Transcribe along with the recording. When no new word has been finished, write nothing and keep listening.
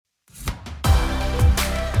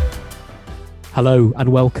Hello and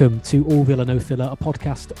welcome to All Villa No Filler, a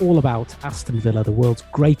podcast all about Aston Villa, the world's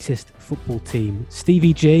greatest football team.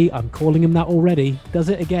 Stevie G, I'm calling him that already, does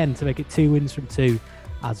it again to make it 2 wins from 2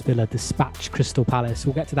 as Villa dispatch Crystal Palace.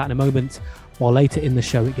 We'll get to that in a moment, while later in the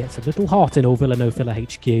show it gets a little hot in All Villa No Filler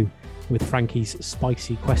HQ with Frankie's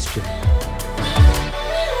spicy question.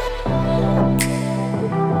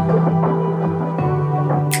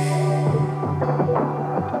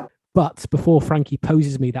 But before Frankie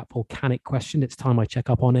poses me that volcanic question, it's time I check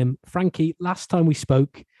up on him. Frankie, last time we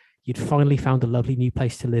spoke, you'd finally found a lovely new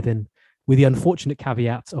place to live in, with the unfortunate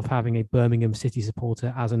caveat of having a Birmingham City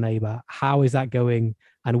supporter as a neighbour. How is that going?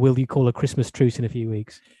 And will you call a Christmas truce in a few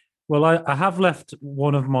weeks? Well, I have left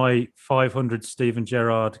one of my 500 Steven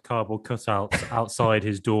Gerrard cardboard cutouts outside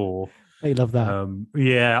his door. I love that.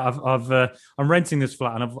 I'm renting this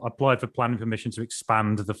flat and I've applied for planning permission to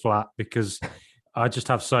expand the flat because I just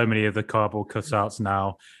have so many of the cardboard cutouts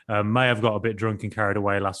now. May have got a bit drunk and carried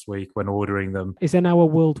away last week when ordering them. Is there now a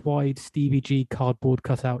worldwide Stevie G cardboard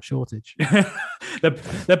cutout shortage?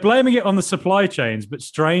 They're blaming it on the supply chains, but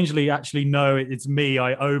strangely, actually, no, it's me.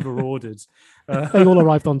 I over-ordered. They all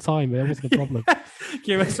arrived on time. It wasn't a problem.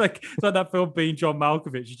 It's like that film Being John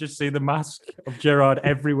Malkovich. You just see the mask of Gerrard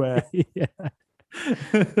everywhere. Yeah.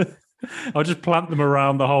 I'll just plant them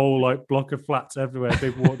around the whole block of flats everywhere.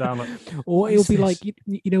 People walk down or it'll be like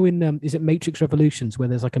in is it Matrix Revolutions where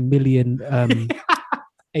there's like a million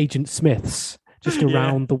Agent Smiths just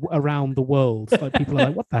around the world. Like people are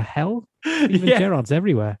like, what the hell? Even Gerrard's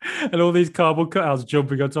everywhere, and all these cardboard cutouts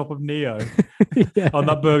jumping on top of Neo on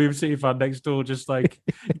that Birmingham City fan next door. Just like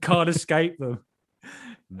you can't escape them.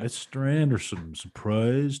 Mr. Anderson,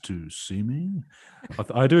 surprised to see me.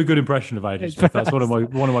 I do a good impression of Agent Smith. That's one of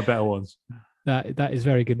my better ones. That is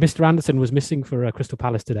very good. Mr. Anderson was missing for Crystal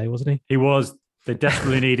Palace today, wasn't he? He was. They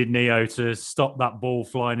desperately needed Neo to stop that ball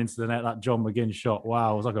flying into the net. That John McGinn shot.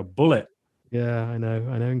 Wow, it was like a bullet. Yeah, I know,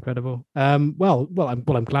 incredible. I'm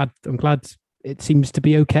glad it seems to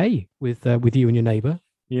be okay with you and your neighbour.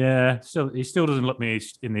 Yeah, he still doesn't look me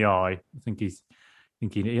in the eye.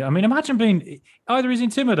 I mean, imagine being either he's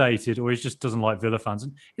intimidated or he just doesn't like Villa fans.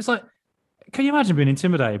 And it's like, can you imagine being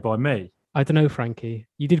intimidated by me? I don't know, Frankie.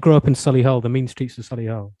 You did grow up in Solihull, the mean streets of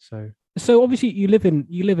Solihull. So obviously you live in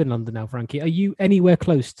London now, Frankie. Are you anywhere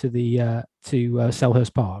close to the to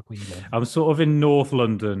Selhurst Park? Where you live? I'm sort of in North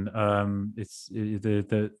London. It's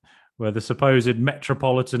where the supposed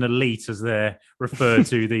metropolitan elite, as they're referred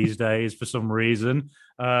to these days for some reason.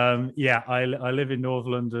 I live in North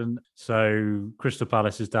London, so Crystal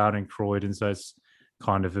Palace is down in Croydon, so it's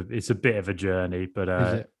kind of it's a bit of a journey. But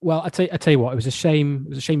is it? Well, I tell you what, it was a shame. It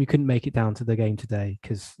was a shame you couldn't make it down to the game today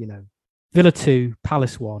because Villa 2,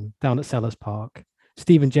 Palace 1 down at Selhurst Park.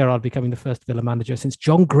 Steven Gerrard becoming the first Villa manager since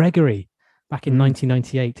John Gregory back in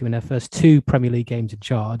 1998 to win their first 2 Premier League games in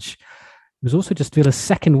charge. It was also just Villa's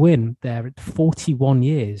second win there at 41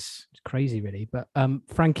 years. It's crazy, really. But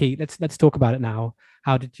Frankie, let's talk about it now.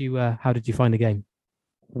 How did you find the game?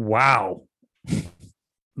 Wow,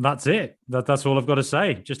 that's it. That's all I've got to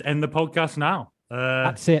say. Just end the podcast now.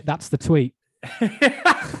 That's it. That's the tweet.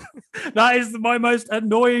 That is my most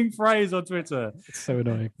annoying phrase on Twitter. It's so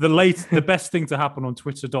annoying. The best thing to happen on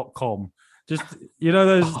Twitter.com. Just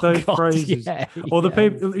those phrases, or the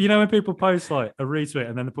people when people post like a retweet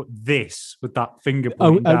and then they put this with that finger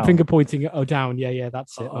pointing down. Finger pointing down. Yeah,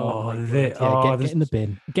 that's it. Get in the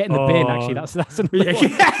bin. Get in the bin. Actually, that's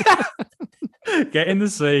Get in the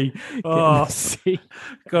sea. God,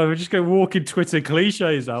 we're just going walking Twitter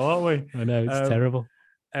cliches now, aren't we? I know, it's terrible.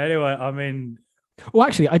 Anyway, I mean, well,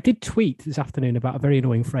 actually, I did tweet this afternoon about a very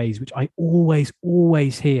annoying phrase which I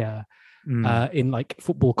always hear. In like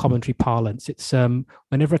football commentary parlance, it's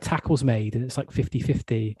whenever a tackle's made and it's like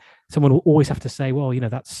 50-50, someone will always have to say, well,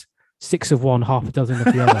 that's 6 of one, half a dozen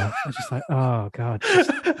of the other. It's just like, oh God,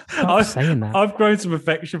 stop saying that. I've grown some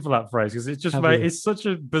affection for that phrase because it's just it's such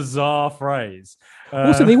a bizarre phrase.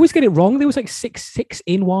 Also, they always get it wrong. There was like six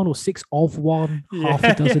in one or 6 of one, half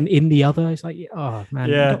a dozen in the other. It's like, oh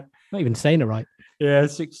man, not even saying it right. Yeah,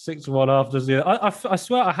 6 1 after the other. I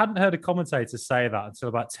swear I hadn't heard a commentator say that until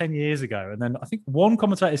about 10 years ago. And then I think one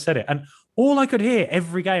commentator said it. And all I could hear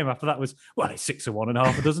every game after that was, well, it's 6 of one and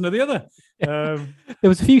half a dozen of the other. There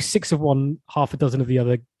was a few 6 of one, half a dozen of the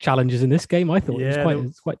other challenges in this game. I thought it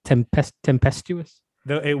was quite tempestuous.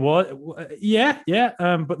 It was,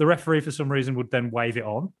 but the referee for some reason would then wave it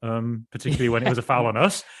on, particularly when it was a foul on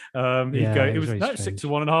us. It was 6 of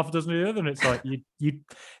one and half a dozen of the other. And it's like, you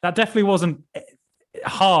that definitely wasn't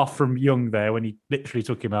half from Young there when he literally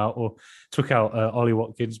took him out or took out Ollie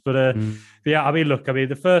Watkins. But I mean, look,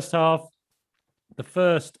 the first half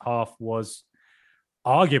was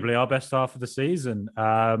arguably our best half of the season.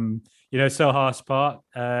 Selhurst Park,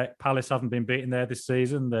 Palace haven't been beaten there this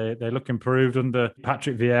season. They look improved under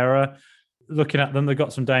Patrick Vieira. Looking at them, they've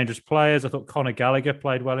got some dangerous players. I thought Conor Gallagher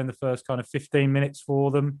played well in the first kind of 15 minutes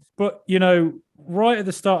for them. But, right at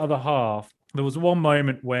the start of the half, there was one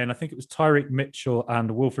moment when I think it was Tyreek Mitchell and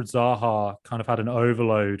Wilfried Zaha kind of had an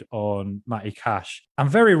overload on Matty Cash. And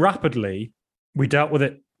very rapidly, we dealt with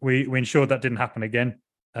it. We ensured that didn't happen again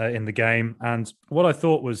in the game. And what I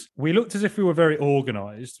thought was we looked as if we were very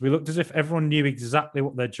organised. We looked as if everyone knew exactly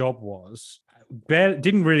what their job was.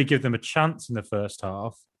 Didn't really give them a chance in the first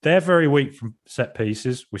half. They're very weak from set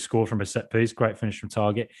pieces. We scored from a set piece, great finish from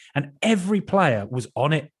target. And every player was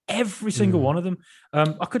on it, every single one of them.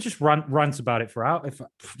 I could just rant about it for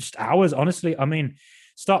just hours, honestly. I mean,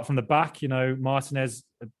 start from the back, Martinez,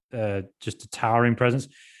 just a towering presence.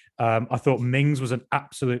 I thought Mings was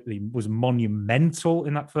was monumental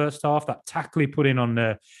in that first half. That tackle he put in on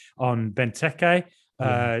Benteke,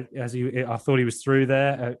 I thought he was through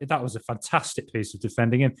there. That was a fantastic piece of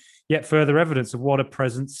defending, and yet further evidence of what a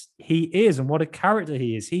presence he is and what a character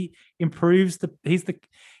he is. He improves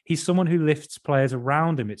he's someone who lifts players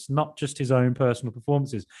around him. It's not just his own personal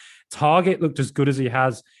performances. Target looked as good as he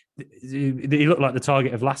has. He looked like the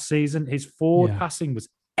Target of last season. His forward passing was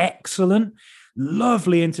excellent.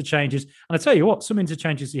 Lovely interchanges. And I tell you what, some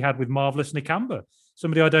interchanges he had with Marvelous Nakamba,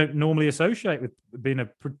 somebody I don't normally associate with being a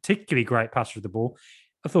particularly great passer of the ball.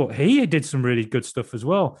 I thought he did some really good stuff as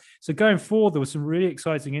well. So going forward, there were some really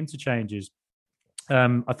exciting interchanges.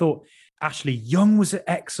 I thought Ashley Young was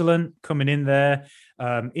excellent coming in there.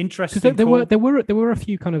 Interesting. There were a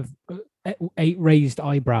few kind of eight raised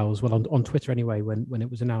eyebrows. Well, on Twitter anyway, when it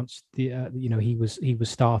was announced, he was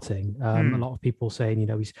starting. A lot of people saying,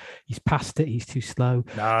 he's past it. He's too slow.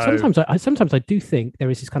 No. Sometimes I do think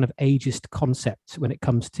there is this kind of ageist concept when it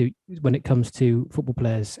comes to football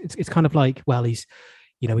players. It's kind of like, well, he's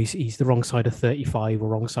the wrong side of 35 or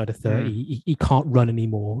wrong side of 30. He can't run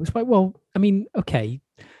anymore. It's like, well, I mean, okay,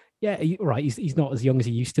 yeah, right. He's not as young as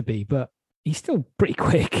he used to be, but he's still pretty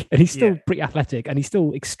quick and he's still pretty athletic and he's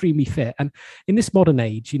still extremely fit. And in this modern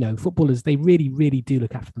age, footballers, they really, really do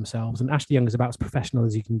look after themselves. And Ashley Young is about as professional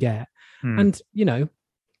as you can get. And,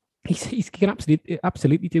 he can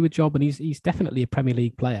absolutely do a job, and he's definitely a Premier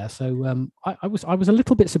League player. So I was a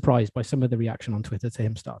little bit surprised by some of the reaction on Twitter to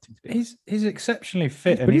him starting to be. He's exceptionally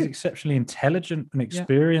fit and he's exceptionally intelligent and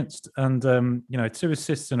experienced. And 2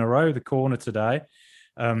 assists in a row, the corner today.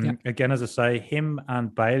 Again, as I say, him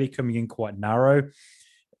and Bailey coming in quite narrow,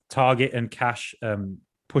 Target and Cash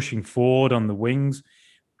pushing forward on the wings.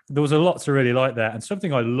 There was a lot to really like there. And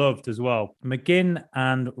something I loved as well, McGinn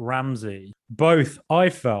and Ramsey, both I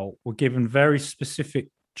felt were given very specific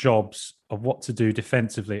jobs of what to do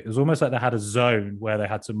defensively. It was almost like they had a zone where they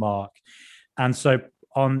had to mark. And so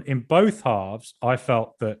in both halves, I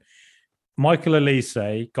felt that Michael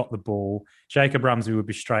Elise got the ball, Jacob Ramsey would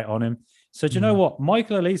be straight on him. So do you know what?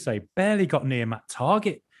 Michael Elise barely got near Matt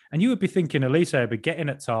Target. And you would be thinking Elise would be getting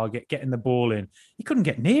at Target, getting the ball in. He couldn't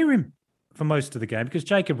get near him for most of the game because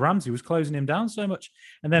Jacob Ramsey was closing him down so much.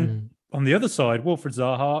 And then on the other side, Wilfried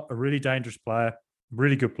Zaha, a really dangerous player,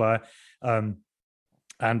 really good player. And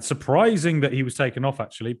surprising that he was taken off,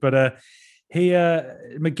 actually. But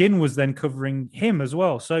McGinn was then covering him as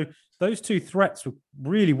well. So those two threats were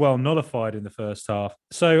really well nullified in the first half.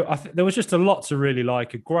 So I think there was just a lot to really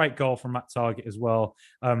like. A great goal from Matt Target as well.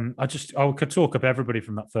 I could talk up everybody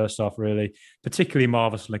from that first half, really, particularly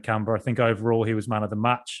Marvelous Nakamba. I think overall he was man of the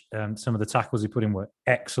match. Some of the tackles he put in were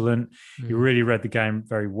excellent. He really read the game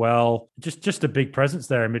very well. Just a big presence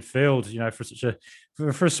there in midfield,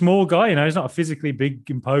 for a small guy. He's not a physically big,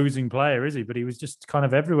 imposing player, is he? But he was just kind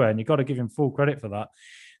of everywhere, and you've got to give him full credit for that.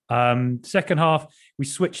 Second half, we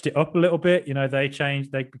switched it up a little bit. They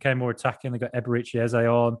changed. They became more attacking. They got Eberechi Eze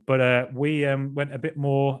on. But we went a bit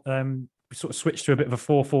more, we sort of switched to a bit of a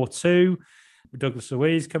 4-4-2 with Douglas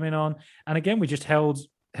Luiz coming on. And again, we just held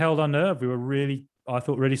our nerve. We were I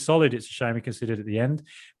thought, really solid. It's a shame we conceded at the end.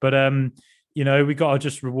 But, we got our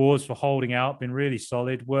just rewards for holding out, been really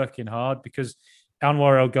solid, working hard, because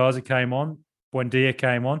Anwar El Ghazi came on, Buendia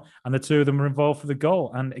came on, and the two of them were involved for the goal.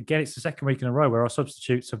 And again, it's the second week in a row where our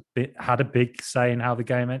substitutes have had a big say in how the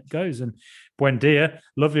game goes. And Buendia,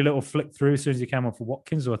 lovely little flick through as soon as he came on for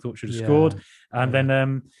Watkins, who I thought should have scored. And then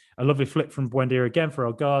a lovely flick from Buendia again for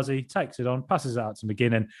El Ghazi, takes it on, passes it out to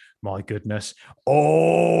McGinn, and my goodness,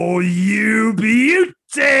 oh, you beauty!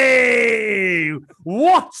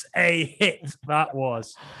 What a hit that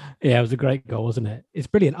was. Yeah, it was a great goal, wasn't it? It's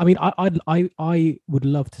brilliant. I mean, I would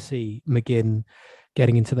love to see McGinn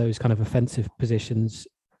getting into those kind of offensive positions.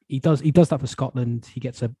 he does that for Scotland. He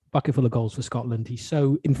gets a bucket full of goals for Scotland. He's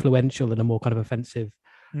so influential in a more kind of offensive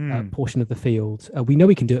portion of the field. We know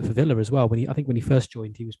he can do it for Villa as well. I think when he first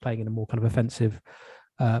joined, he was playing in a more kind of offensive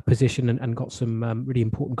position and got some really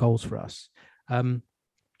important goals for us.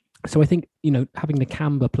 So I think, having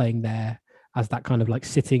Nakamba playing there as that kind of like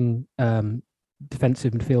sitting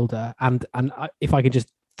defensive midfielder, and if I could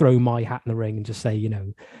just throw my hat in the ring and just say,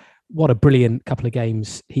 what a brilliant couple of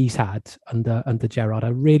games he's had under Gerrard. I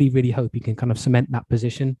really, really hope he can kind of cement that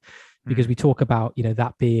position, because we talk about,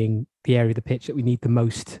 that being the area of the pitch that we need the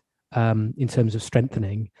most in terms of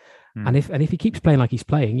strengthening. And if he keeps playing like he's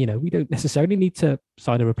playing, we don't necessarily need to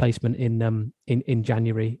sign a replacement in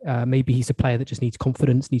January. Maybe he's a player that just needs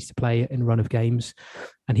confidence, needs to play in a run of games,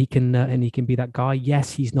 and he can be that guy.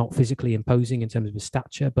 Yes, he's not physically imposing in terms of his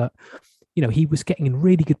stature, but he was getting in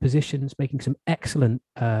really good positions, making some excellent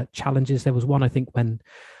challenges. There was one, I think, when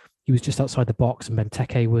he was just outside the box and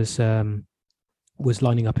Benteke was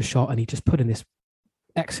lining up a shot, and he just put in this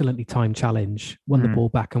excellently timed challenge, won the ball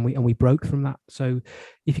back, and we broke from that. So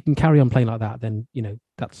if you can carry on playing like that, then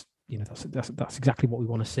that's exactly what we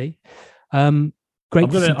want to see. Great.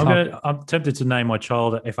 I'm tempted to name my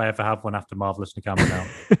child, if I ever have one, after Marvelous Nakamba now.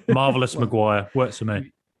 Marvelous Maguire works for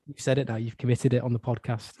me. You've said it now. You've committed it on the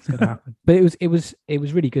podcast. It's going to happen. But it was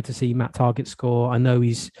really good to see Matt Targett score. I know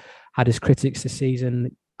he's had his critics this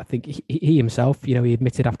season. I think he himself, he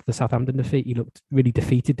admitted after the Southampton defeat, he looked really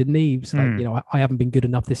defeated, didn't he? He was like, I haven't been good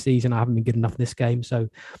enough this season. I haven't been good enough in this game. So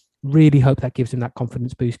really hope that gives him that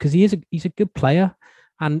confidence boost, because he's a good player,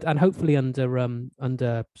 and hopefully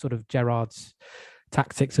under sort of Gerrard's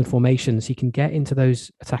tactics and formations, he can get into those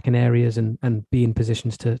attacking areas and be in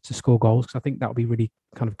positions to score goals. Because I think that would be really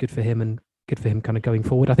kind of good for him, and good for him kind of going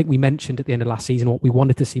forward. I think we mentioned at the end of last season what we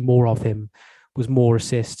wanted to see more of him was more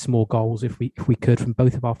assists, more goals, if we could, from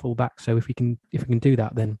both of our fullbacks. So if we can do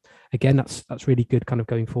that, then again, that's really good kind of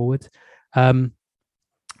going forward. I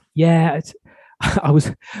was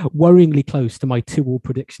worryingly close to my 2-2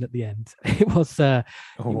 prediction at the end. I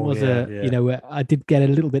did get a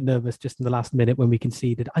little bit nervous just in the last minute when we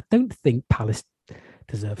conceded. I don't think Palace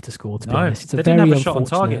deserved to score, to be honest. They didn't have a shot on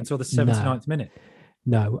target until the 79th minute.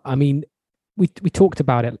 No, I mean, we talked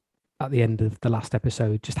about it at the end of the last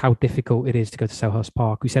episode, just how difficult it is to go to Selhurst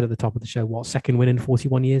Park. We said at the top of the show, second win in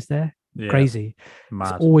 41 years there? Yeah, crazy.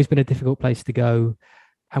 Mad. It's always been a difficult place to go.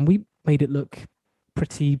 And we made it look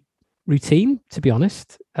pretty routine, to be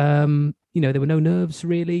honest. There were no nerves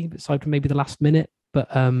really, aside from maybe the last minute. But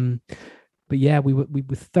yeah, we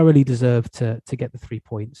thoroughly deserved to get the 3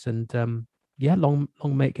 points. And long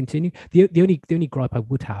may it continue. The only gripe I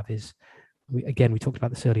would have is, we talked about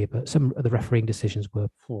this earlier, but some of the refereeing decisions were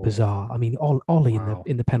bizarre. I mean, Ollie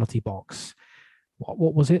in the penalty box.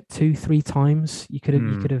 What was it? 2-3 times you could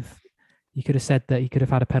have said that he could have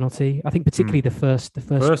had a penalty. I think particularly the first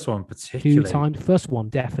one, particularly 2 times. The first one,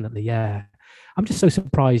 definitely, yeah. I'm just so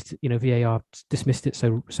surprised, VAR dismissed it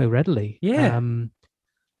so readily. Yeah.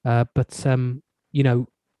 I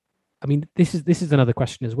mean, this is another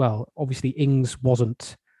question as well. Obviously, Ings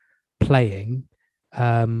wasn't playing.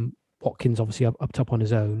 Watkins obviously up top on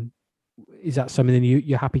his own. Is that something that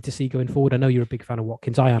you're happy to see going forward? I know you're a big fan of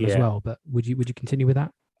Watkins. I am as well, but would you continue with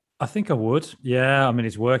that? I think I would. Yeah, I mean,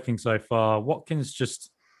 it's working so far. Watkins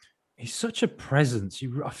he's such a presence.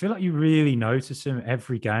 I feel like you really notice him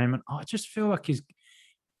every game, and I just feel like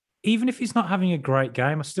even if he's not having a great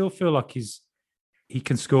game, I still feel like he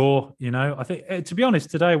can score. I think, to be honest,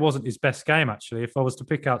 today wasn't his best game actually. If I was to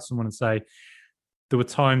pick out someone and say, there were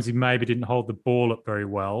times he maybe didn't hold the ball up very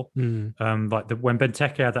well. When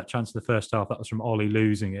Benteke had that chance in the first half, that was from Ollie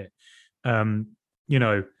losing it. That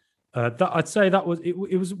I'd say that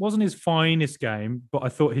wasn't his finest game, but I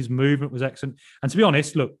thought his movement was excellent. And to be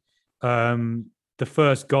honest, look, the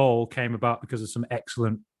first goal came about because of some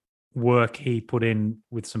excellent work he put in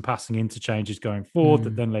with some passing interchanges going forward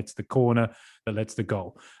that then led to the corner, that led to the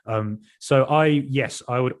goal. So I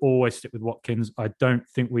would always stick with Watkins. I don't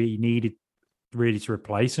think we needed really to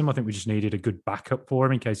replace him. I think we just needed a good backup for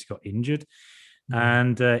him in case he got injured.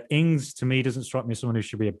 And Ings, to me, doesn't strike me as someone who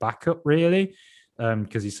should be a backup, really,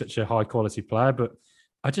 because he's such a high quality player. But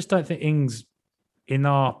I just don't think Ings, in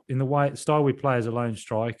the style we play as a lone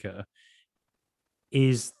striker,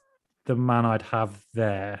 is the man I'd have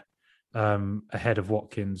there ahead of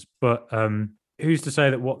Watkins. But who's to say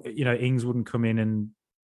that Ings wouldn't come in and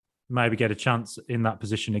maybe get a chance in that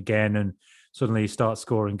position again and suddenly start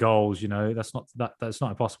scoring goals? That's not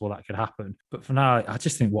impossible. That could happen. But for now, I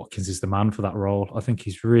just think Watkins is the man for that role. I think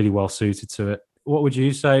he's really well suited to it. What would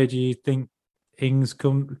you say? Do you think Ings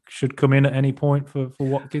should come in at any point for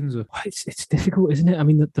Watkins? Or? It's difficult, isn't it? I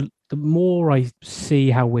mean, the more I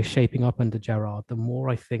see how we're shaping up under Gerrard, the more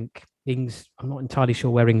I think Ings. I'm not entirely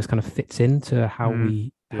sure where Ings kind of fits into how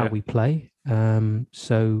we play.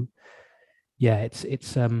 So yeah,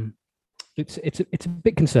 it's a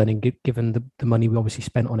bit concerning given the money we obviously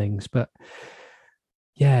spent on Ings, but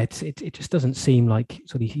yeah, it just doesn't seem like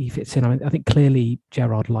sort of he fits in. I mean, I think clearly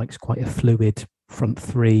Gerrard likes quite a fluid front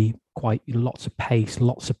three, quite lots of pace,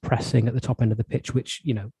 lots of pressing at the top end of the pitch, which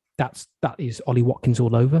that is Ollie Watkins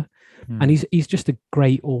all over, and he's just a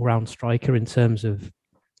great all round striker in terms of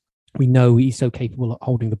we know he's so capable of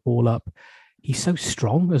holding the ball up. He's so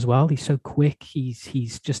strong as well. He's so quick.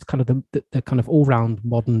 He's just kind of the kind of all round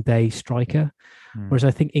modern day striker. Whereas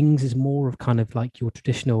I think Ings is more of kind of like your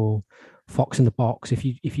traditional fox in the box. If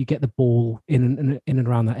you get the ball in and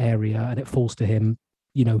around that area and it falls to him,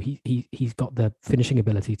 he's got the finishing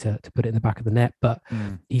ability to put it in the back of the net, but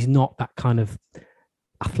he's not that kind of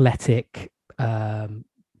athletic,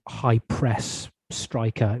 high press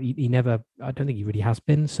striker. He never. I don't think he really has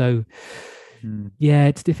been. So. Yeah,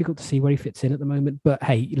 it's difficult to see where he fits in at the moment. But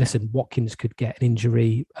hey, listen, Watkins could get an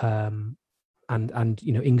injury, and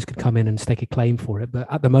Ings could come in and stake a claim for it. But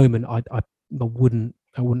at the moment, I wouldn't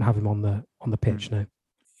have him on the pitch. No.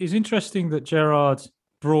 It's interesting that Gerrard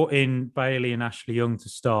brought in Bailey and Ashley Young to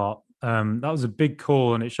start. That was a big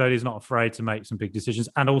call, and it showed he's not afraid to make some big decisions.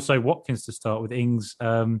 And also Watkins to start with Ings.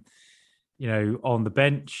 On the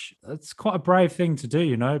bench. That's quite a brave thing to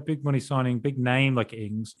do, big money signing, big name like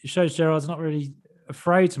Ings. It shows Gerrard's not really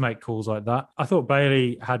afraid to make calls like that. I thought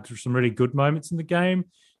Bailey had some really good moments in the game.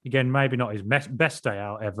 Again, maybe not his best day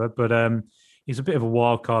out ever, but he's a bit of a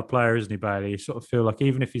wild card player, isn't he, Bailey? You sort of feel like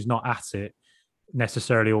even if he's not at it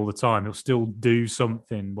necessarily all the time, he'll still do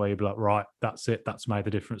something where you'll be like, right, that's it. That's made the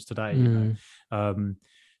difference today.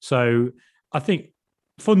 So I think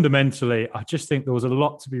fundamentally, I just think there was a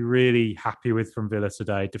lot to be really happy with from Villa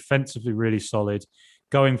today. Defensively, really solid.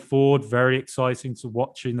 Going forward, very exciting to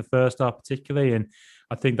watch in the first half particularly. And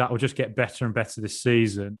I think that will just get better and better this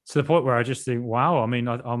season, to the point where I just think, wow, I mean,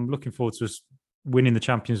 I'm looking forward to us winning the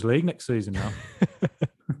Champions League next season now.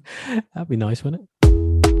 That'd be nice, wouldn't it?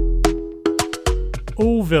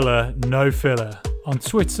 All Villa, no filler. On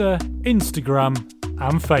Twitter, Instagram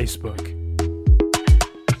and Facebook.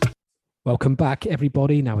 Welcome back,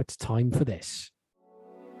 everybody. Now it's time for this.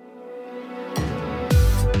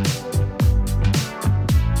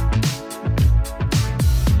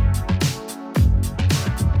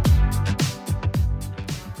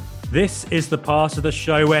 This is the part of the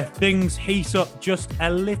show where things heat up just a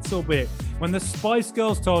little bit. When the Spice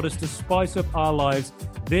Girls told us to spice up our lives,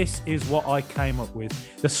 this is what I came up with.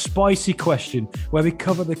 The spicy question, where we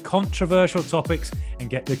cover the controversial topics and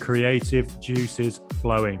get the creative juices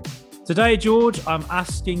flowing. Today, George, I'm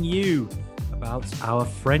asking you about our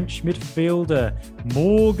French midfielder,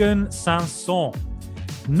 Morgan Sanson.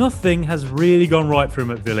 Nothing has really gone right for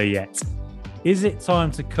him at Villa yet. Is it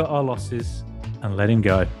time to cut our losses and let him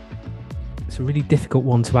go? It's a really difficult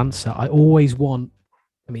one to answer. Every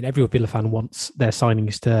Villa fan wants their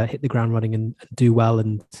signings to hit the ground running and do well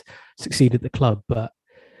and succeed at the club. But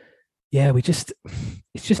yeah,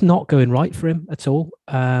 it's just not going right for him at all.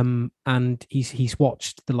 And he's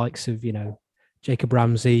watched the likes of, Jacob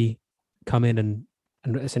Ramsey come in and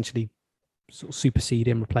essentially sort of supersede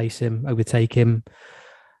him, replace him, overtake him.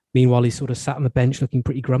 Meanwhile, he's sort of sat on the bench looking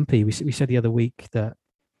pretty grumpy. We said the other week that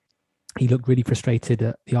he looked really frustrated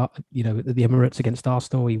at the Emirates against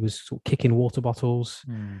Arsenal. He was sort of kicking water bottles,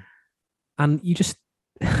 and you just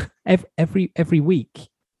every week,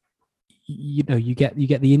 you get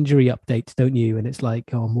the injury updates, don't you? And it's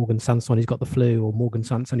like, oh, Morgan Sanson, he's got the flu, or Morgan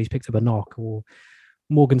Sanson, he's picked up a knock, or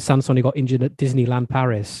Morgan Sanson, he got injured at Disneyland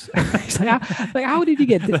Paris. It's like, how did you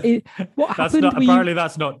get? What happened? Apparently,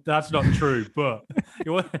 that's not true. But it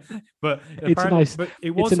was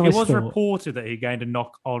reported that he gained a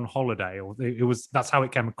knock on holiday, or that's how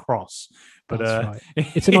it came across. But that's right.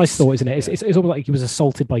 It's a nice thought, isn't it? It's almost like he was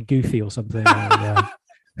assaulted by Goofy or something.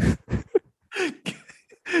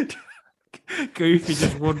 Goofy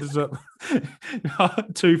just wanders up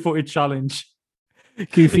 2-footed challenge.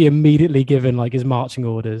 Goofy immediately given like his marching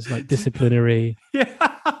orders, like disciplinary.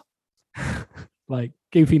 Yeah. Like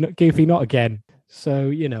Goofy not again. So,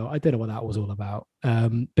 I don't know what that was all about.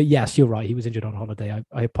 But yes, you're right. He was injured on holiday.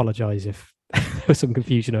 I apologize if there was some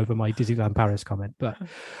confusion over my Disneyland Paris comment. But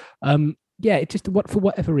it just for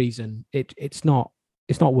whatever reason, it's not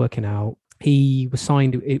working out. He was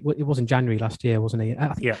signed. It was in January last year, wasn't he?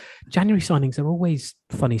 I think January signings are always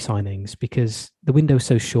funny signings because the window's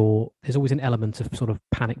so short. There's always an element of sort of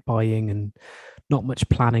panic buying and not much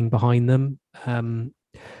planning behind them.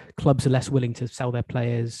 Clubs are less willing to sell their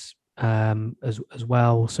players as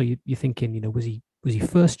well. So you're thinking, was he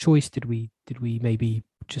first choice? Did we maybe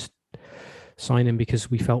just sign him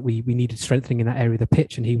because we felt we needed strengthening in that area of the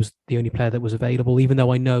pitch, and he was the only player that was available? Even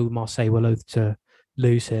though I know Marseille were loath to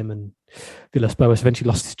lose him, and Villas-Boas eventually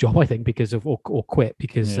lost his job, I think, because of or quit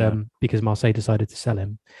because Marseille decided to sell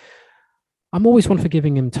him. I'm always one for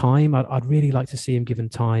giving him time. I'd really like to see him given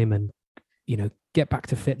time and get back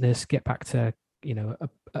to fitness, get back to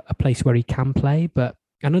a place where he can play. But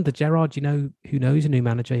and under Gerrard, who knows, a new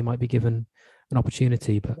manager, he might be given an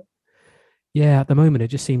opportunity. But yeah, at the moment, it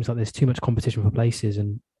just seems like there's too much competition for places,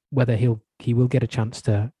 and whether he will get a chance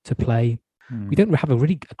to play. We don't have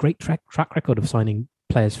a great track record of signing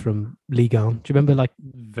players from Ligue 1. Do you remember,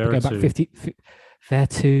 go back 50?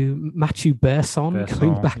 Vertu, Mathieu Berson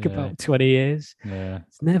going back about 20 years. Yeah,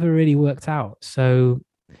 it's never really worked out. So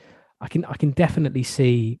I can definitely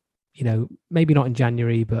see, maybe not in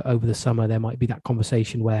January, but over the summer there might be that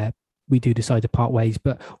conversation where we do decide to part ways.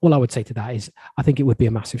 But all I would say to that is I think it would be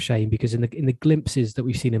a massive shame, because in the glimpses that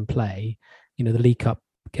we've seen him play, the League Cup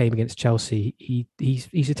game against Chelsea,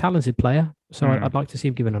 he's a talented player. So I'd like to see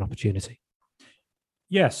him given an opportunity.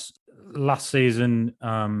 Yes, last season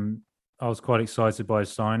I was quite excited by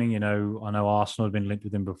his signing. I know Arsenal had been linked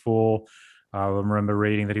with him before. I remember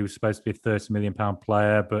reading that he was supposed to be a £30 million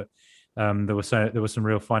player, but there were some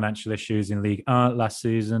real financial issues in Ligue 1 last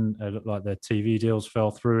season. It looked like their TV deals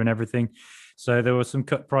fell through and everything. So there were some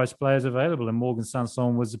cut price players available, and Morgan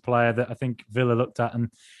Sanson was a player that I think Villa looked at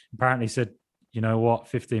and apparently said, you know what,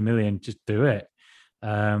 15 million, just do it.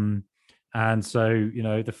 And so,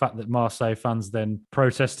 the fact that Marseille fans then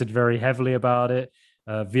protested very heavily about it,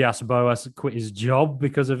 Villas-Boas quit his job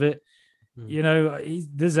because of it.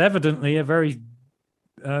 There's evidently a very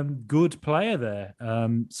good player there.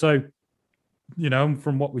 So,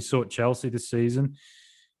 from what we saw at Chelsea this season,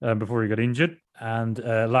 before he got injured, and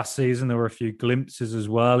last season there were a few glimpses as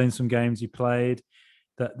well in some games he played,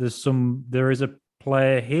 that there is a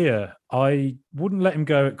player here. I wouldn't let him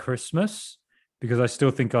go at Christmas, because I still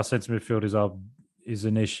think our centre midfielders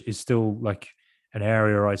is still like an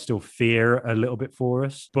area I still fear a little bit for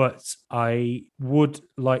us. But I would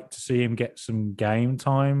like to see him get some game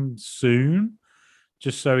time soon,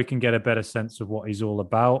 just so we can get a better sense of what he's all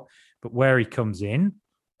about. But where he comes in,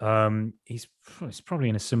 he's probably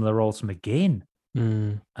in a similar role to McGinn.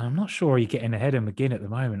 And I'm not sure you're getting ahead of McGinn at the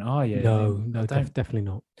moment, are you? No, definitely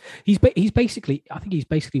not. He's basically, I think he's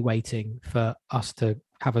basically waiting for us to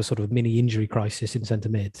have a sort of mini injury crisis in centre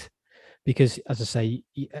mid, because, as I say,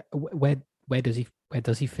 where does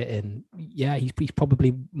he fit in? Yeah, he's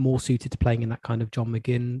probably more suited to playing in that kind of John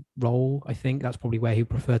McGinn role. I think that's probably where he'd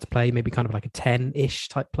prefer to play, maybe kind of like a 10-ish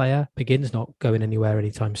type player. McGinn's not going anywhere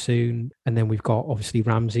anytime soon. And then we've got obviously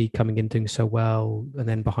Ramsey coming in doing so well. And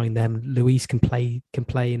then behind them, Luis can play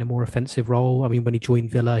in a more offensive role. I mean, when he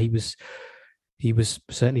joined Villa, he was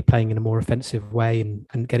certainly playing in a more offensive way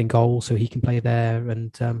and getting goals, so he can play there.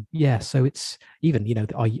 And so it's even,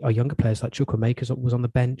 our younger players like Chukwuemeka was on the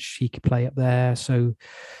bench, he could play up there. So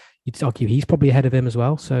you'd argue he's probably ahead of him as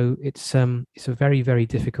well. So it's a very, very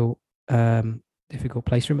difficult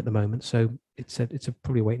place for him at the moment. So it's a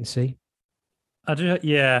probably wait and see. I do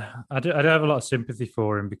have a lot of sympathy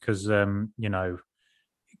for him, because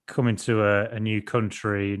coming to a new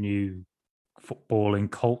country, a new footballing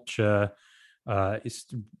culture. It's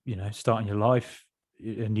starting a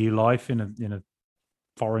new life in a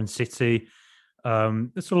foreign city.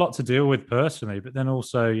 There's a lot to deal with personally, but then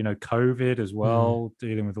also COVID as well,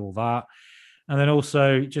 dealing with all that, and then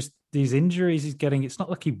also just these injuries he's getting. It's not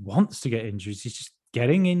like he wants to get injuries; he's just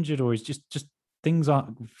getting injured, or he's just things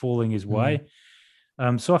aren't falling his way.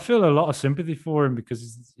 So I feel a lot of sympathy for him,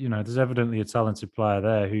 because there's evidently a talented player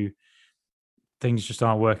there who things just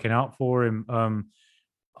aren't working out for him.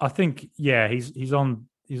 I think, he's on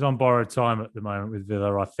borrowed time at the moment with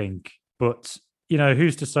Villa, I think. But,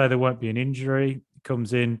 who's to say there won't be an injury?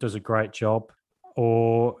 Comes in, does a great job,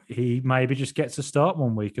 or he maybe just gets a start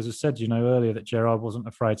one week. As I said, earlier, that Gerrard wasn't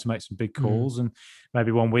afraid to make some big calls, and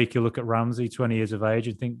maybe one week you'll look at Ramsey, 20 years of age,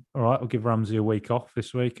 and think, all right, we'll give Ramsey a week off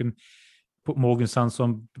this week and put Morgan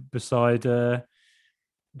Sanson beside John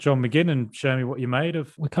McGinn and show me what you're made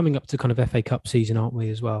of. We're coming up to kind of FA Cup season, aren't we,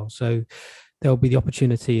 as well? So there'll be the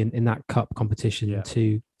opportunity in that cup competition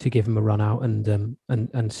to give him a run out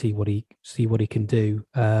and see what he can do.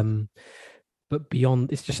 But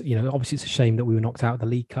beyond, it's just, obviously it's a shame that we were knocked out of the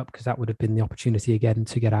League Cup, because that would have been the opportunity again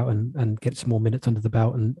to get out and get some more minutes under the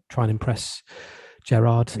belt and try and impress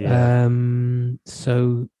Gerrard.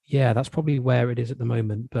 So that's probably where it is at the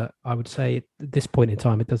moment. But I would say at this point in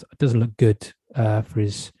time, it doesn't look good for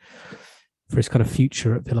his kind of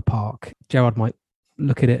future at Villa Park. Gerrard might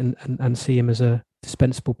look at it and see him as a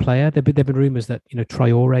dispensable player. There've been rumours that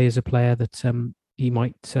Traore is a player that he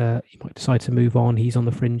might decide to move on. He's on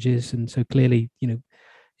the fringes, and so clearly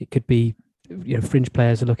it could be fringe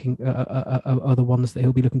players are the ones that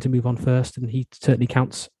he'll be looking to move on first, and he certainly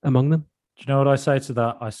counts among them. Do you know what I say to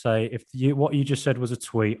that? I say, if what you just said was a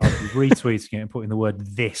tweet, I'd be retweeting it and putting the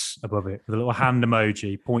word "this" above it with a little hand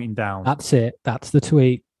emoji pointing down. That's it. That's the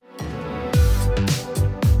tweet.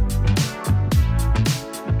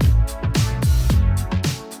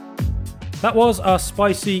 That was our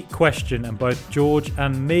spicy question, and both George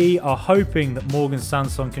and me are hoping that Morgan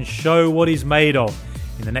Sanson can show what he's made of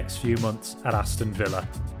in the next few months at Aston Villa.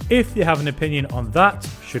 If you have an opinion on that,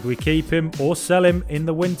 should we keep him or sell him in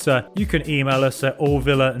the winter? You can email us at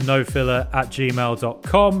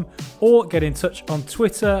allvillanofiller@gmail.com or get in touch on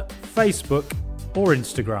Twitter, Facebook or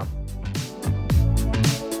Instagram.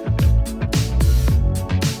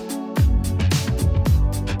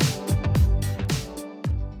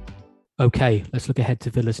 Okay, let's look ahead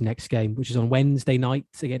to Villa's next game, which is on Wednesday night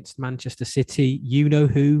against Manchester City. You know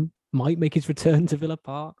who might make his return to Villa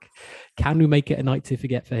Park. Can we make it a night to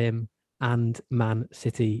forget for him and Man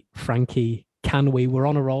City? Frankie, can we? We're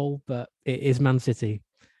on a roll, but it is Man City.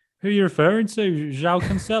 Who are you referring to? João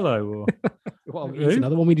Cancelo? Or... Well, it's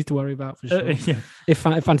another one we need to worry about for sure. Yeah. If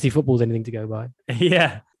fantasy football is anything to go by.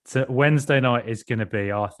 Yeah. So Wednesday night is going to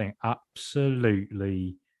be, I think,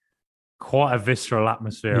 absolutely quite a visceral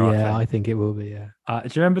atmosphere. Yeah, I think it will be, yeah. Do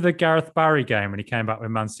you remember the Gareth Barry game when he came back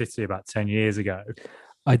with Man City about 10 years ago?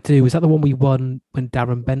 I do. Was that the one we won when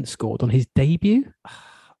Darren Bent scored on his debut?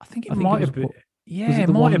 I think it might have been. Yeah, was it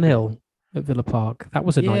the 1-0 at Villa Park? That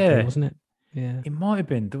was a night game, wasn't it? Yeah. It might have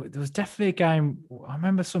been. There was definitely a game. I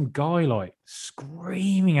remember some guy like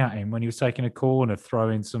screaming at him when he was taking a corner,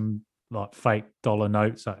 throwing some like fake dollar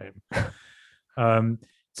notes at him.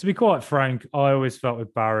 To be quite frank, I always felt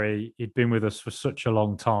with Barry, he'd been with us for such a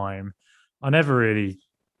long time. I never really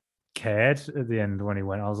cared at the end when he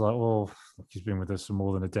went. I was like, well, he's been with us for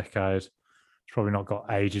more than a decade. He's probably not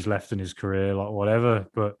got ages left in his career, like whatever.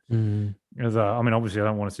 But I mean, obviously, I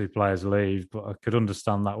don't want to see players leave, but I could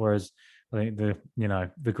understand that. Whereas I think the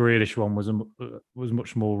Grealish one was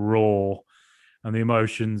much more raw, and the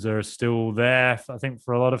emotions are still there, I think,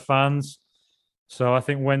 for a lot of fans. So I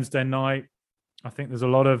think Wednesday night, I think there's a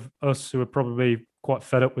lot of us who are probably quite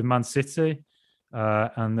fed up with Man City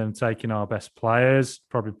and them taking our best players,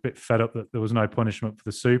 probably a bit fed up that there was no punishment for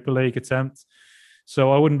the Super League attempt.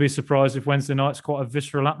 So I wouldn't be surprised if Wednesday night's quite a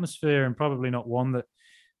visceral atmosphere and probably not one that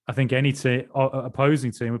I think any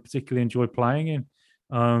opposing team would particularly enjoy playing in.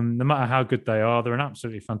 No matter how good they are, they're an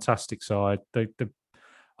absolutely fantastic side.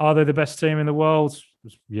 Are they the best team in the world?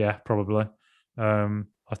 Yeah, probably. I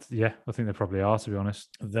think they probably are, to be honest.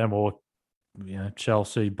 Them or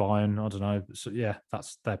Chelsea, Bayern, I don't know. So yeah,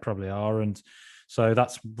 they probably are, and so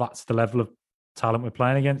that's the level of talent we're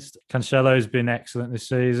playing against. Cancelo's been excellent this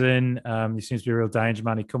season. He seems to be a real danger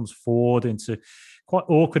man. He comes forward into quite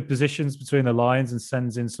awkward positions between the lines and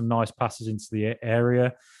sends in some nice passes into the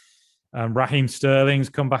area. Raheem Sterling's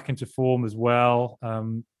come back into form as well.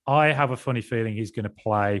 I have a funny feeling he's going to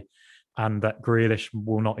play, and that Grealish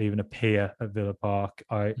will not even appear at Villa Park.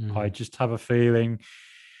 I just have a feeling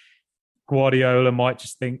Guardiola might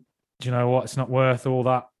just think, do you know what? It's not worth all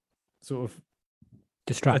that sort of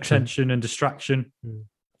attention and distraction.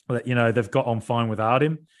 That they've got on fine without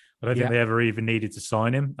him. I don't think they ever even needed to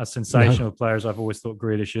sign him. As sensational players I've always thought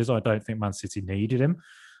Grealish is, I don't think Man City needed him.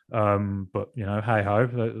 But hey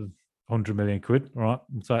ho, 100 million quid. All right,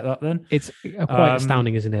 we'll take that then. It's quite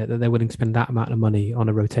astounding, isn't it, that they're willing to spend that amount of money on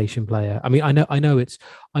a rotation player? I mean, I know it's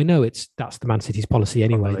that's the Man City's policy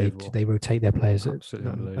anyway. They rotate their players,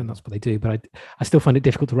 and that's what they do. But I still find it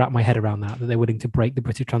difficult to wrap my head around that they're willing to break the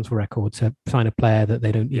British transfer record to sign a player that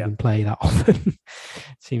they don't even play that often.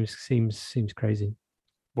 seems crazy.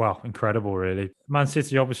 Well, incredible, really. Man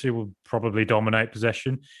City obviously will probably dominate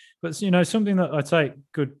possession. But, something that I take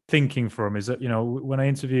good thinking from is that, when I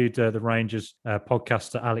interviewed the Rangers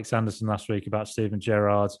podcaster Alex Anderson last week about Steven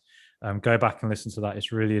Gerrard, go back and listen to that.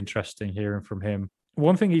 It's really interesting hearing from him.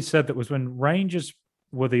 One thing he said that was when Rangers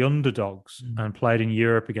were the underdogs and played in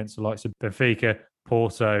Europe against the likes of Benfica,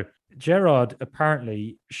 Porto, Gerrard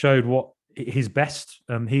apparently showed what his best.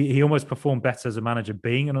 He almost performed better as a manager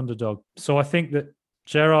being an underdog. So I think that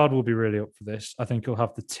Gerrard will be really up for this. I think he'll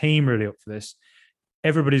have the team really up for this.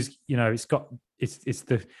 Everybody's, it's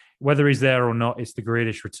the whether he's there or not, it's the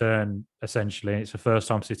Grealish return essentially. It's the first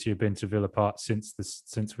time City have been to Villa Park since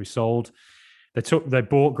we sold. They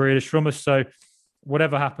bought Grealish from us. So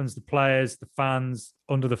whatever happens, the players, the fans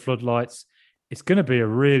under the floodlights, it's going to be a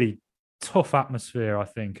really tough atmosphere, I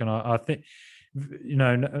think. And I think,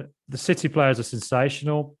 the City players are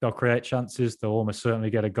sensational. They'll create chances. They'll almost certainly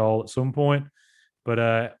get a goal at some point. But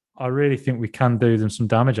I really think we can do them some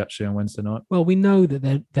damage actually on Wednesday night. Well, we know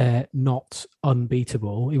that they're not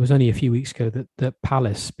unbeatable. It was only a few weeks ago that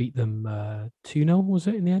Palace beat them 2-0, was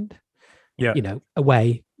it, in the end? Yeah.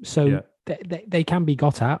 Away. So Yeah. they can be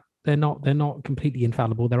got at. They're not completely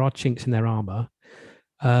infallible. There are chinks in their armor.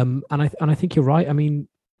 And I think you're right. I mean,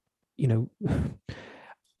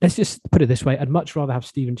 let's just put it this way. I'd much rather have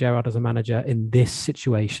Steven Gerrard as a manager in this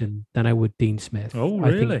situation than I would Dean Smith. Oh,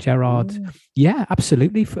 really? I think Gerrard, yeah,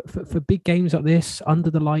 absolutely. For big games like this, under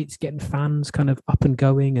the lights, getting fans kind of up and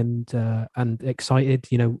going and excited,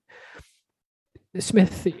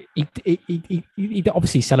 Smith, he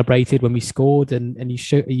obviously celebrated when we scored, and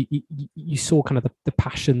you saw kind of the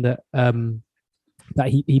passion that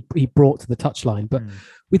he brought to the touchline. But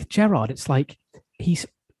with Gerrard, it's like he's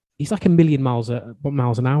like a million miles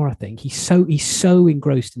an hour. I think he's so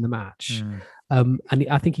engrossed in the match, and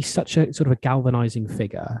I think he's such a sort of a galvanizing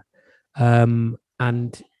figure. And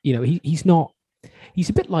he's not. He's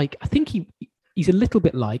a bit like, I think he's a little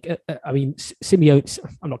bit like. I mean, Simeone.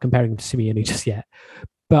 I'm not comparing him to Simeone just yet,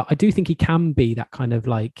 but I do think he can be that kind of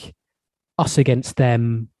like us against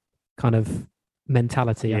them kind of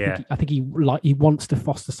mentality. Yeah. I think he wants to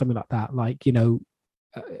foster something like that. Like,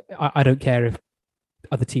 I don't care if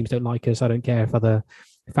other teams don't like us. I don't care if other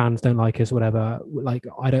fans don't like us, whatever. Like,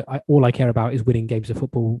 all I care about is winning games of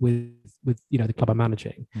football with the club I'm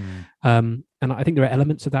managing. And I think there are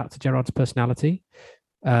elements of that to Gerrard's personality.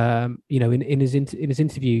 In his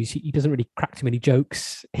interviews, he doesn't really crack too many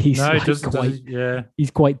jokes. He's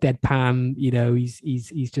he's quite deadpan.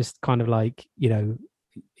 He's just kind of like,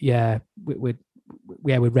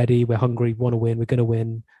 we're ready, we're hungry, want to win, we're going to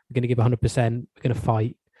win, we're going to give 100%, we're going to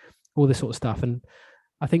fight, all this sort of stuff. And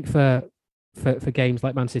I think for games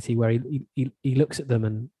like Man City, where he looks at them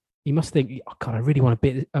and he must think, oh God, I really want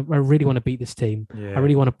to beat this team. Yeah. I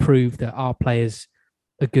really want to prove that our players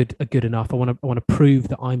are good enough. I want to prove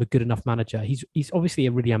that I'm a good enough manager. He's obviously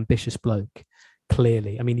a really ambitious bloke.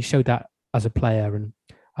 Clearly, I mean, he showed that as a player, and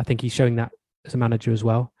I think he's showing that as a manager as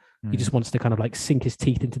well. He just wants to kind of like sink his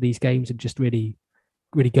teeth into these games and just really,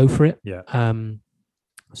 really go for it. Yeah.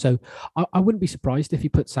 So I wouldn't be surprised if he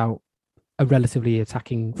puts out a relatively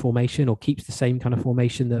attacking formation or keeps the same kind of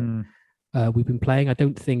formation that we've been playing. I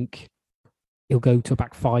don't think he'll go to a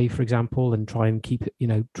back five, for example, and try and keep it,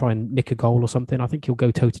 try and nick a goal or something. I think he'll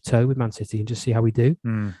go toe to toe with Man City and just see how we do.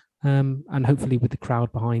 And hopefully with the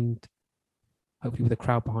crowd behind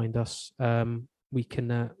us, we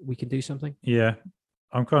can do something. Yeah.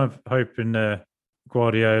 I'm kind of hoping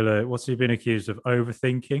Guardiola, what's he been accused of?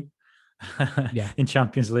 Overthinking in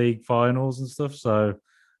Champions League finals and stuff. So,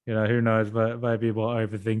 who knows, but maybe we'll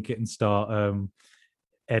overthink it and start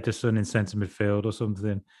Ederson in centre midfield or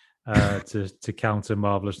something to counter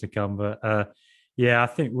Marvelous Nakamba. I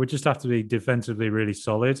think we'll just have to be defensively really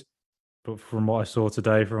solid. But from what I saw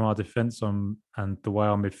today from our defence and the way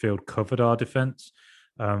our midfield covered our defence,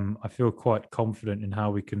 I feel quite confident in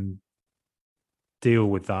how we can deal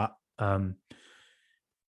with that.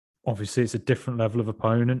 Obviously, it's a different level of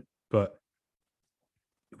opponent, but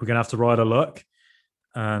we're going to have to ride our luck.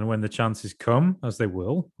 And when the chances come, as they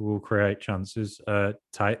will, we'll create chances,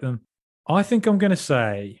 take them. I think I'm going to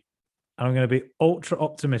say, I'm going to be ultra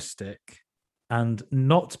optimistic and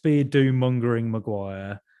not be doom-mongering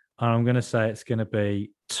Maguire. And I'm going to say it's going to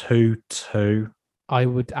be 2-2. I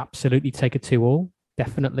would absolutely take a 2-2.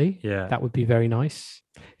 Definitely. Yeah. That would be very nice.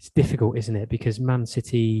 It's difficult, isn't it? Because Man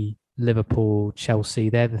City, Liverpool, Chelsea,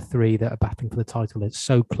 they're the three that are battling for the title. It's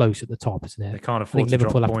so close at the top, isn't it? They can't afford to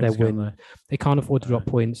Liverpool, drop after points, their win, they can't afford to drop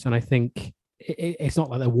points. And I think it's not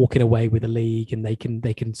like they're walking away with the league and they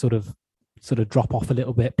can sort of drop off a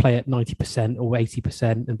little bit, play at 90% or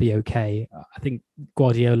 80% and be okay. I think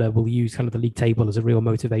Guardiola will use kind of the league table as a real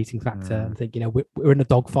motivating factor and think, we're in a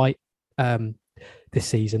dogfight this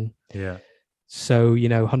season. Yeah. So,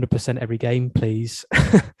 100% every game, please.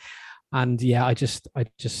 And I don't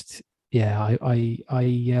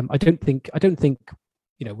think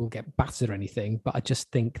we'll get battered or anything, but I just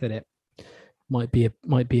think that it might be a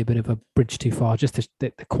bit of a bridge too far, just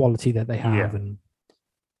the quality that they have. And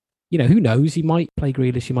who knows? He might play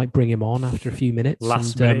Grealish. He might bring him on after a few minutes.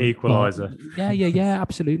 Last minute equaliser.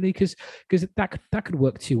 Absolutely. Because that could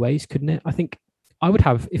work two ways, couldn't it? I think I would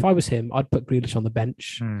have, if I was him, I'd put Grealish on the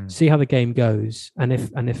bench, see how the game goes, and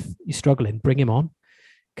if you're struggling, bring him on,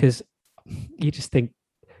 because you just think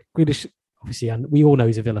Grealish, obviously, and we all know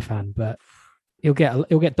he's a Villa fan, but he'll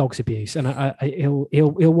get dog's abuse, and he'll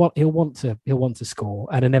want to score,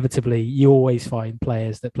 and inevitably you always find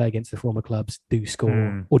players that play against the former clubs do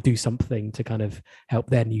score or do something to kind of help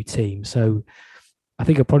their new team. So I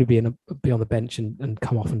think he'll probably be on the bench and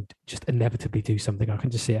come off and just inevitably do something. I can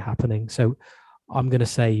just see it happening. So I'm going to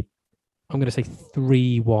say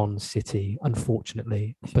 3-1 City,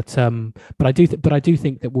 unfortunately, but I do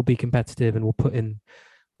think that we'll be competitive and we'll put in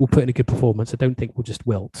a good performance. I don't think we'll just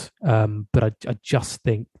wilt, but I just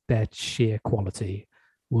think their sheer quality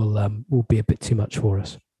will be a bit too much for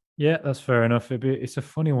us. Yeah, that's fair enough. It's a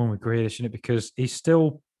funny one with Grealish, isn't it? Because he's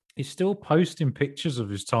still posting pictures of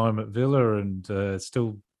his time at Villa and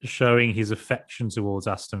still showing his affection towards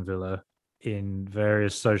Aston Villa in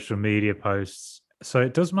various social media posts. So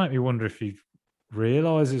it does make me wonder if he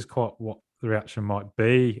realises quite what the reaction might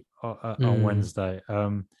be on Wednesday.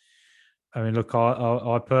 I mean, look,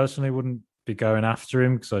 I personally wouldn't be going after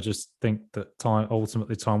him because I just think that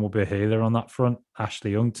ultimately time will be a healer on that front.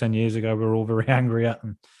 Ashley Young 10 years ago, we were all very angry at,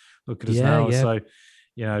 and look at us now. Yeah.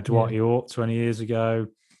 So, Dwight York 20 years ago.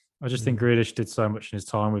 I just think Grealish did so much in his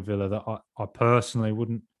time with Villa that I personally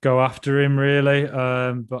wouldn't go after him really.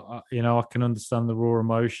 But I can understand the raw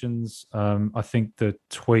emotions. I think the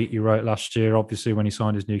tweet he wrote last year, obviously when he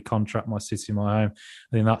signed his new contract, "My City, My Home,"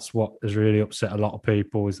 I think that's what has really upset a lot of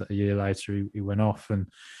people, is that a year later he went off and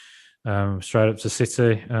straight up to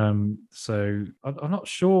City. So I'm not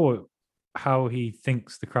sure how he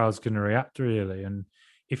thinks the crowd's going to react really. And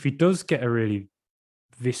if he does get a really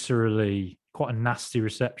viscerally quite a nasty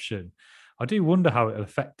reception, I do wonder how it'll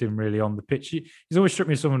affect him really on the pitch. He's always struck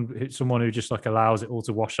me as someone who just like allows it all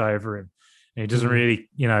to wash over him. And he doesn't really,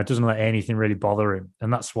 doesn't let anything really bother him.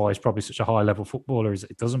 And that's why he's probably such a high level footballer, is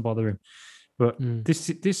that it doesn't bother him. But this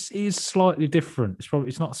is slightly different.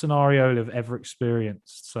 It's not a scenario I've ever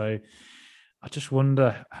experienced. So I just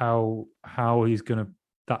wonder how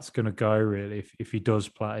that's gonna go really if he does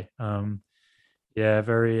play.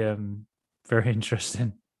 Very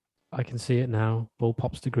interesting. I can see it now. Ball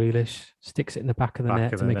pops to Grealish, sticks it in the back of the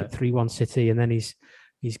net to make it 3-1 City, and then he's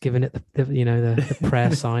giving it the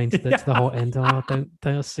prayer sign to the hot end. Oh,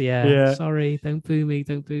 don't sorry, don't boo me.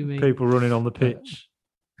 People running on the pitch.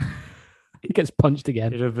 He gets punched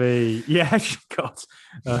again. It'll be God.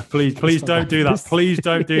 Please don't do that. Please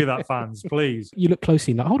don't do that, fans. Please. You look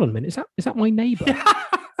closely now. Hold on a minute. Is that my neighbour?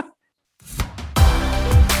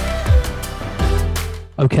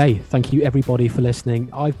 Okay, thank you everybody for listening.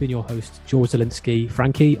 I've been your host, George Zielinski.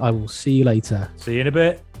 Frankie, I will see you later. See you in a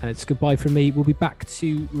bit. And it's goodbye from me. We'll be back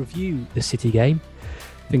to review the City game.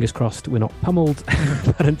 Fingers crossed we're not pummeled.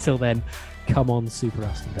 But until then, come on, Super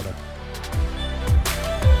Aston Villa.